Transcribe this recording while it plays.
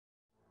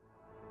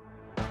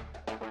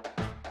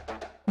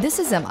This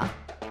is Emma.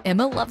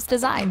 Emma loves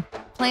design,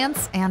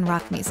 plants, and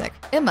rock music.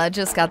 Emma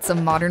just got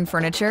some modern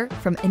furniture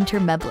from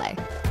INTERMEBLE,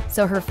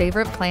 so her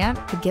favorite plant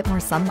could get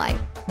more sunlight.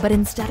 But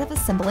instead of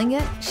assembling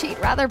it, she'd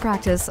rather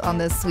practice on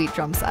this sweet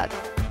drum set.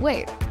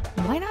 Wait,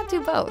 why not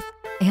do both?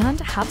 And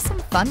have some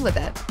fun with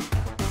it.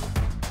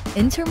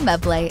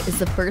 INTERMEBLE is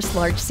the first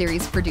large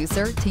series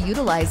producer to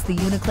utilize the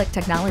UniClick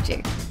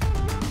technology.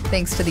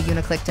 Thanks to the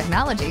UniClick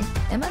technology,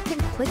 Emma can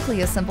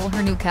quickly assemble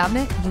her new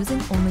cabinet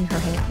using only her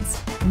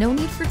hands. No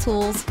need for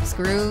tools,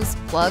 screws,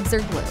 plugs, or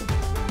glue.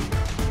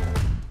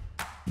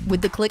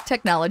 With the Click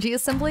technology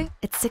assembly,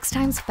 it's 6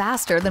 times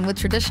faster than with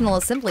traditional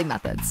assembly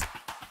methods.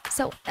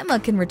 So Emma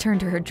can return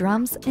to her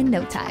drums in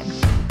no time.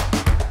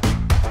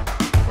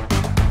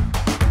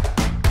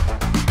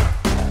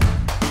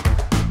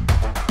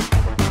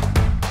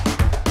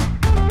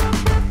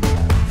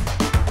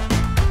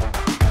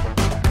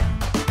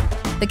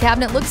 The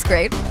cabinet looks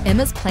great,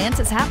 Emma's plant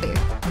is happy,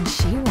 and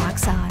she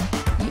rocks on.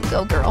 You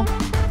go, girl.